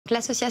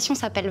L'association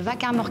s'appelle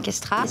Vacarme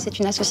Orchestra. C'est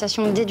une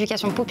association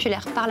d'éducation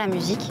populaire par la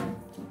musique.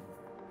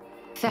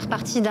 Faire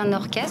partie d'un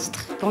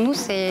orchestre, pour nous,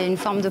 c'est une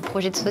forme de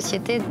projet de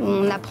société.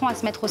 On apprend à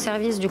se mettre au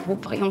service du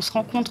groupe et on se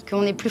rend compte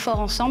qu'on est plus fort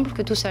ensemble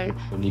que tout seul.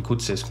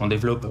 L'écoute, c'est ce qu'on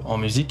développe en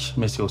musique,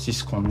 mais c'est aussi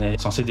ce qu'on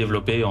est censé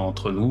développer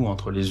entre nous,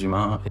 entre les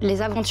humains.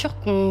 Les aventures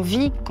qu'on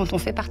vit quand on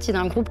fait partie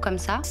d'un groupe comme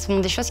ça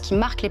sont des choses qui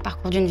marquent les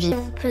parcours d'une vie.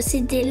 On peut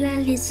s'aider l'un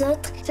les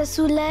autres, ça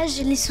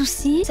soulage les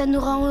soucis, ça nous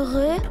rend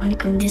heureux. On est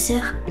comme des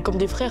sœurs. On est comme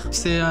des frères.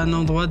 C'est un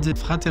endroit de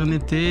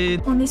fraternité.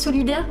 On est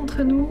solidaires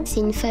entre nous. C'est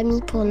une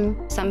famille pour nous.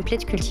 Ça me plaît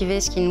de cultiver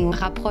ce qui nous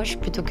rapproche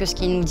plutôt que ce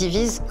qui nous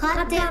divise.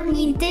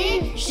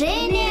 Fraternité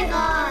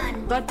Générale.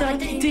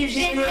 Fraternité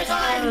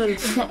Générale.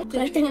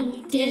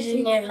 Fraternité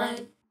Générale.